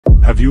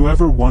Have you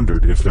ever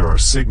wondered if there are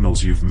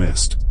signals you've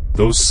missed,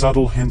 those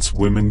subtle hints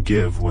women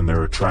give when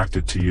they're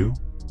attracted to you?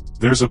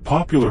 There's a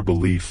popular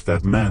belief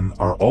that men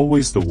are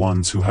always the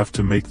ones who have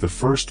to make the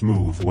first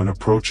move when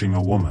approaching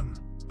a woman.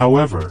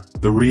 However,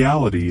 the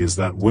reality is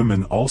that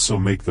women also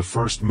make the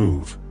first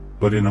move,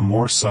 but in a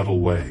more subtle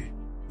way.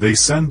 They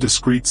send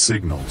discreet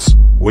signals,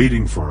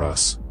 waiting for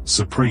us,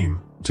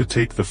 Supreme, to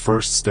take the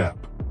first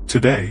step.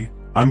 Today,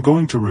 I'm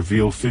going to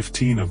reveal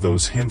 15 of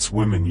those hints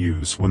women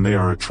use when they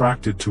are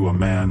attracted to a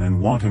man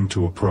and want him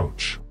to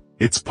approach.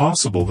 It's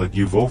possible that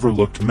you've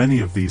overlooked many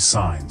of these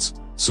signs,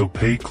 so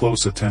pay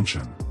close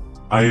attention.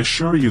 I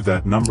assure you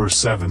that number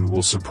 7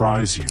 will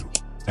surprise you,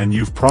 and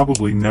you've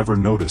probably never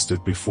noticed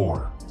it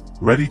before.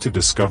 Ready to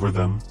discover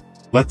them?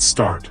 Let's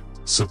start.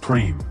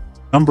 Supreme.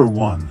 Number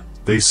 1,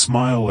 they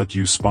smile at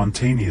you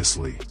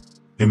spontaneously.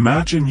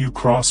 Imagine you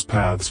cross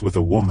paths with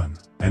a woman,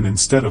 and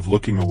instead of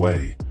looking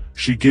away,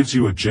 she gives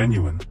you a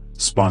genuine,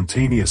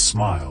 spontaneous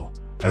smile,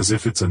 as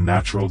if it's a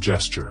natural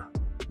gesture.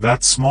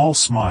 That small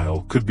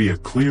smile could be a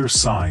clear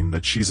sign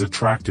that she's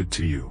attracted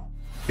to you.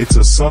 It's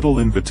a subtle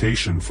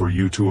invitation for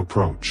you to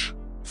approach.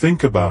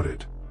 Think about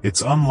it.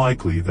 It's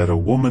unlikely that a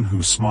woman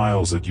who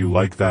smiles at you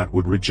like that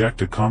would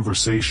reject a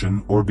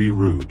conversation or be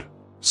rude.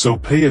 So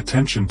pay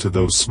attention to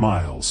those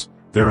smiles.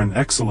 They're an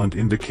excellent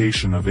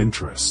indication of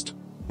interest.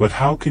 But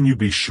how can you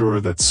be sure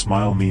that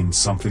smile means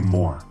something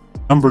more?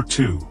 Number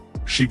 2.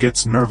 She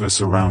gets nervous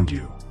around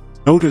you.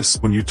 Notice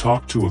when you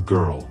talk to a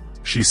girl,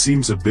 she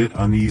seems a bit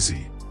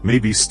uneasy,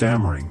 maybe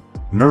stammering,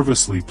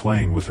 nervously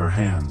playing with her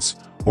hands,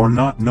 or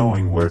not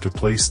knowing where to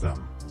place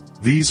them.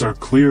 These are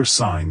clear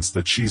signs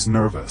that she's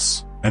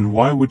nervous. And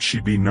why would she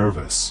be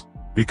nervous?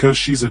 Because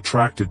she's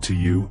attracted to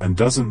you and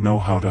doesn't know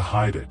how to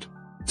hide it.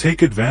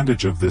 Take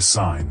advantage of this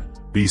sign,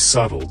 be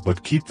subtle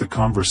but keep the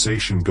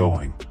conversation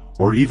going,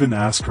 or even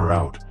ask her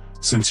out,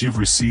 since you've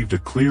received a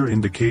clear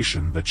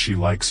indication that she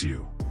likes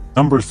you.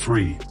 Number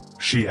 3,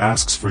 she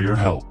asks for your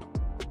help.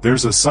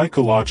 There's a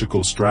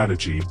psychological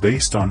strategy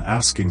based on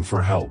asking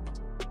for help.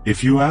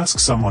 If you ask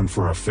someone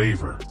for a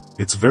favor,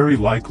 it's very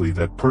likely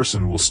that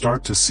person will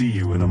start to see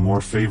you in a more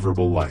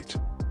favorable light.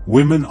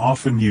 Women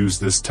often use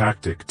this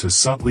tactic to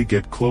subtly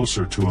get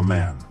closer to a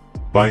man.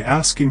 By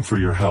asking for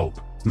your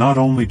help, not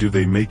only do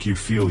they make you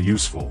feel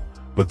useful,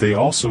 but they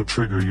also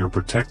trigger your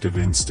protective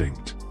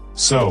instinct.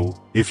 So,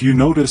 if you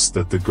notice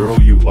that the girl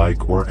you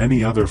like or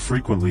any other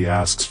frequently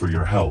asks for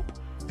your help,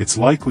 it's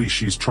likely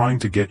she's trying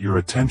to get your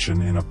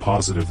attention in a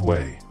positive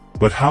way.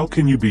 But how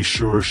can you be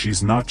sure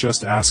she's not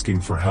just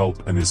asking for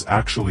help and is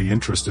actually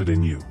interested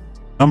in you?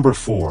 Number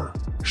 4,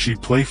 she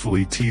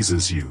playfully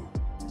teases you.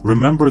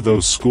 Remember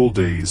those school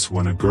days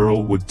when a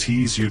girl would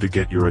tease you to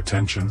get your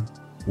attention?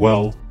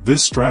 Well,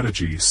 this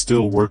strategy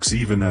still works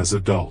even as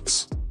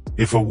adults.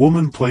 If a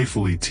woman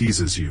playfully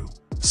teases you,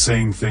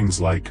 saying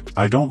things like,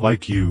 "I don't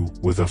like you,"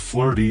 with a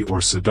flirty or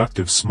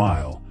seductive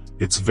smile,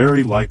 it's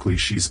very likely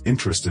she's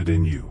interested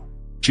in you.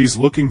 She's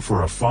looking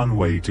for a fun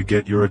way to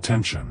get your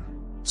attention.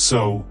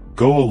 So,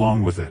 go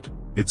along with it.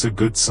 It's a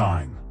good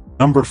sign.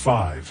 Number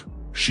 5,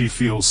 she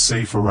feels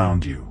safe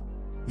around you.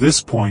 This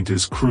point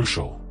is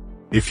crucial.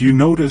 If you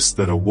notice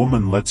that a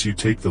woman lets you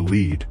take the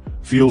lead,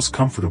 feels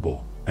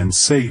comfortable, and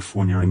safe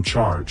when you're in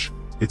charge,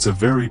 it's a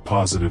very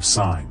positive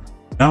sign.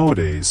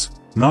 Nowadays,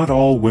 not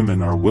all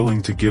women are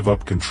willing to give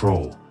up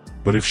control,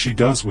 but if she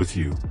does with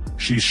you,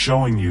 she's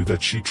showing you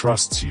that she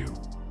trusts you.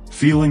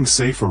 Feeling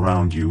safe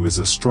around you is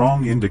a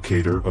strong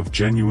indicator of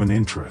genuine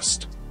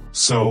interest.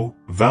 So,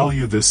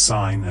 value this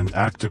sign and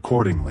act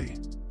accordingly.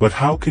 But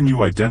how can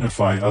you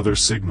identify other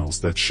signals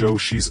that show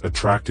she's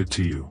attracted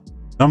to you?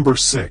 Number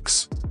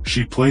 6,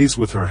 she plays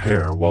with her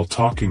hair while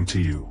talking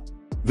to you.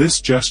 This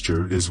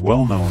gesture is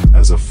well known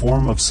as a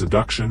form of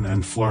seduction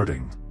and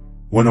flirting.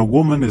 When a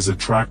woman is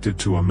attracted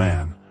to a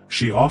man,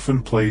 she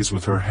often plays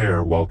with her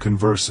hair while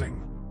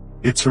conversing.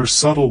 It's her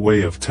subtle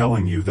way of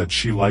telling you that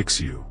she likes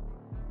you.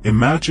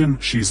 Imagine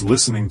she's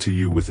listening to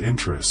you with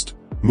interest,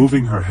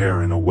 moving her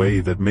hair in a way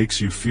that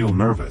makes you feel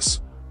nervous,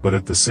 but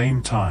at the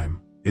same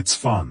time, it's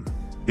fun.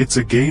 It's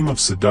a game of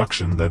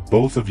seduction that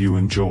both of you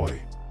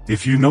enjoy.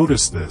 If you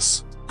notice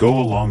this, go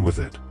along with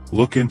it,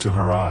 look into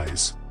her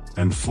eyes,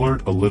 and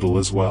flirt a little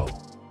as well.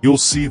 You'll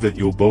see that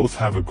you'll both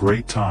have a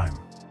great time.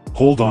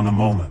 Hold on a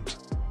moment.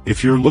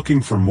 If you're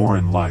looking for more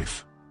in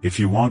life, if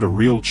you want a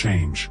real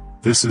change,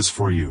 this is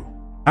for you.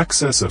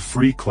 Access a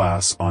free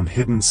class on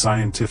hidden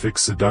scientific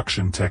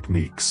seduction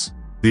techniques.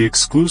 The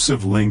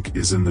exclusive link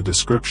is in the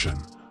description,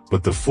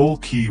 but the full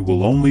key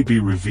will only be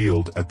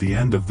revealed at the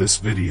end of this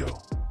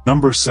video.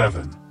 Number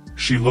 7,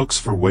 she looks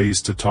for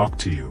ways to talk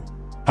to you.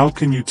 How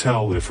can you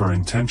tell if her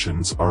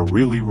intentions are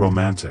really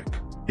romantic?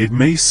 It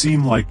may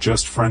seem like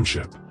just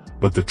friendship,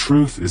 but the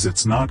truth is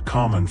it's not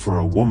common for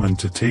a woman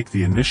to take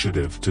the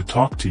initiative to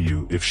talk to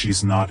you if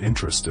she's not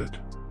interested.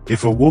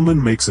 If a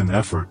woman makes an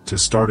effort to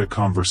start a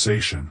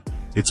conversation,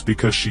 it's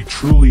because she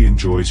truly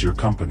enjoys your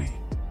company.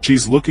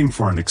 She's looking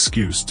for an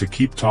excuse to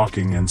keep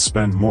talking and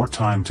spend more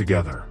time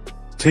together.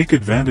 Take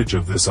advantage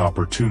of this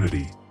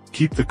opportunity,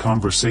 keep the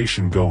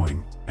conversation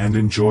going, and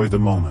enjoy the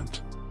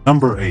moment.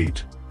 Number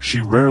 8, she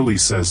rarely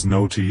says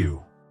no to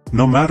you.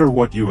 No matter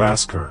what you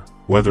ask her,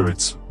 whether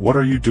it's, "What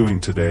are you doing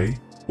today?"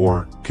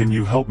 or, "Can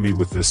you help me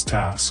with this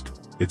task?"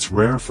 it's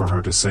rare for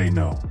her to say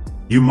no.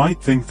 You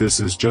might think this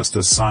is just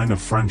a sign of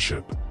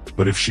friendship,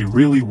 but if she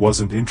really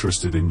wasn't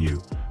interested in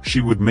you, she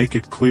would make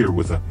it clear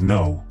with a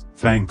 "no,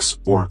 thanks,"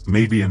 or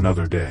 "maybe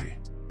another day."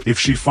 If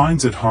she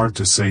finds it hard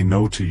to say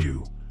no to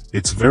you,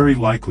 it's very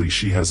likely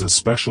she has a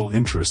special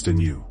interest in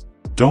you.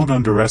 Don't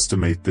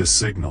underestimate this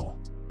signal.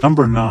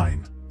 Number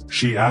 9.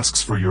 She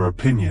asks for your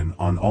opinion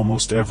on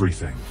almost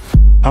everything.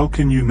 How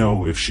can you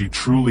know if she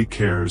truly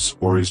cares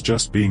or is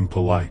just being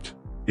polite?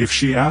 If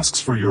she asks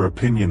for your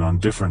opinion on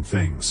different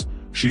things,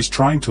 she's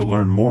trying to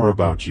learn more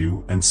about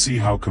you and see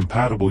how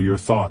compatible your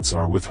thoughts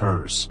are with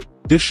hers.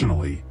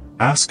 Additionally,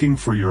 asking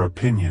for your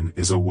opinion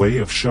is a way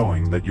of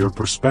showing that your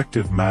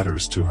perspective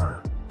matters to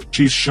her.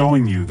 She's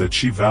showing you that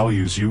she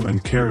values you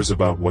and cares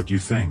about what you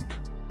think.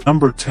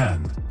 Number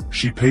 10.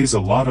 She pays a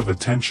lot of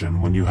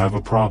attention when you have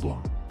a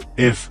problem.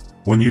 If,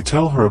 when you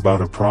tell her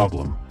about a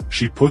problem,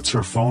 she puts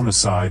her phone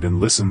aside and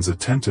listens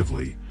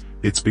attentively,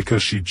 it's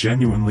because she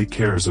genuinely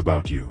cares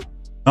about you.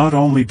 Not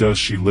only does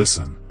she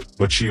listen,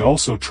 but she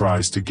also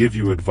tries to give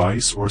you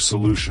advice or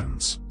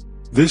solutions.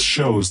 This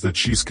shows that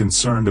she's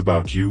concerned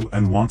about you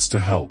and wants to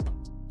help.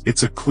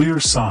 It's a clear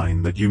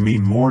sign that you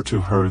mean more to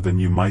her than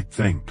you might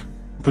think.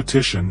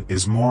 Competition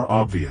is more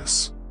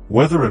obvious.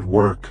 Whether at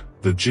work,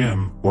 the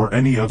gym, or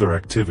any other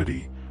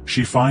activity,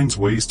 she finds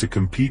ways to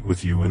compete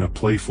with you in a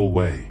playful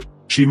way.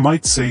 She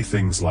might say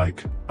things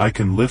like, "I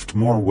can lift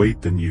more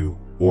weight than you,"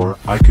 or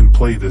 "I can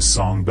play this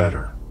song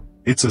better."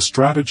 It's a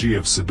strategy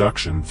of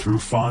seduction through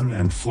fun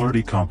and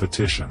flirty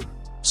competition.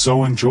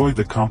 So enjoy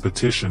the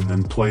competition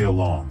and play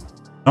along.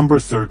 Number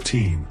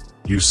 13.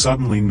 You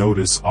suddenly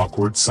notice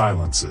awkward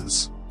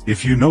silences.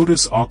 If you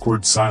notice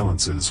awkward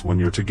silences when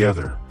you're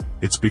together,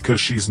 it's because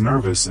she's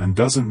nervous and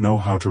doesn't know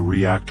how to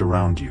react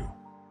around you.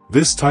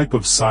 This type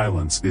of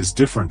silence is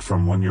different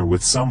from when you're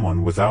with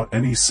someone without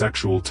any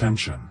sexual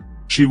tension.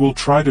 She will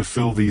try to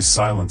fill these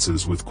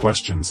silences with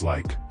questions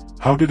like,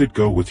 "How did it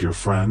go with your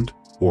friend?"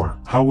 or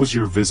 "How was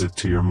your visit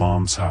to your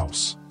mom's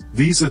house?"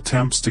 These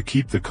attempts to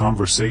keep the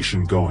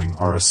conversation going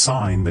are a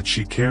sign that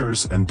she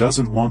cares and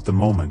doesn't want the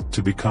moment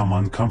to become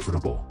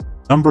uncomfortable.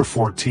 Number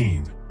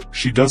 14.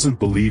 She doesn't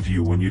believe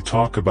you when you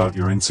talk about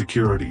your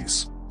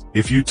insecurities.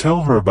 If you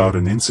tell her about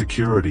an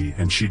insecurity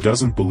and she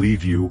doesn't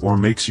believe you or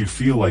makes you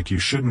feel like you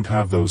shouldn't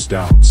have those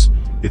doubts,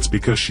 it's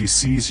because she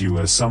sees you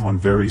as someone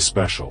very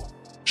special.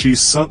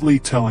 She's subtly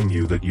telling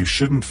you that you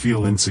shouldn't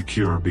feel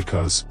insecure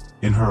because,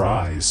 in her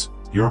eyes,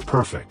 you're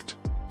perfect.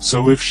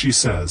 So if she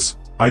says,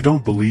 "I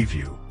don't believe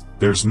you,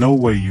 there's no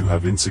way you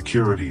have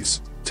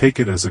insecurities," take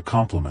it as a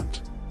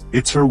compliment.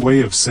 It's her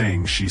way of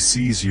saying she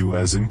sees you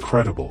as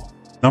incredible.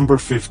 Number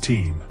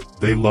 15.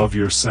 They love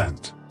your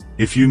scent.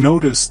 If you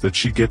notice that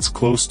she gets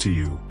close to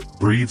you,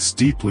 breathes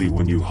deeply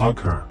when you hug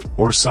her,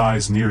 or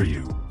sighs near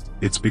you,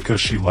 it's because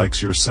she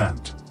likes your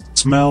scent.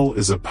 Smell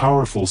is a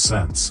powerful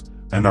sense,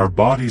 and our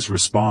bodies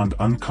respond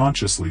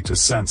unconsciously to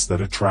scents that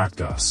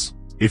attract us.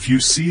 If you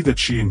see that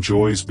she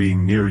enjoys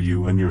being near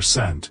you and your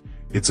scent,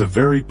 it's a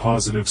very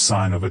positive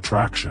sign of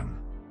attraction.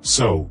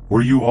 So,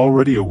 were you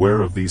already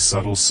aware of these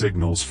subtle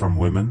signals from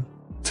women?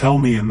 Tell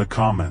me in the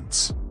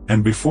comments.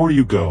 And before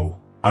you go,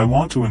 I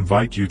want to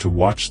invite you to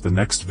watch the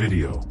next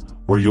video,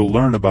 where you'll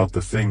learn about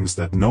the things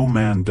that no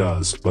man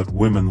does but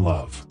women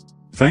love.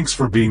 Thanks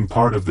for being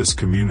part of this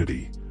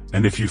community,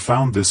 and if you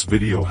found this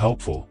video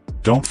helpful,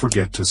 don't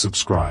forget to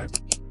subscribe.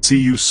 See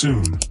you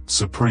soon,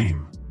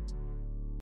 Supreme.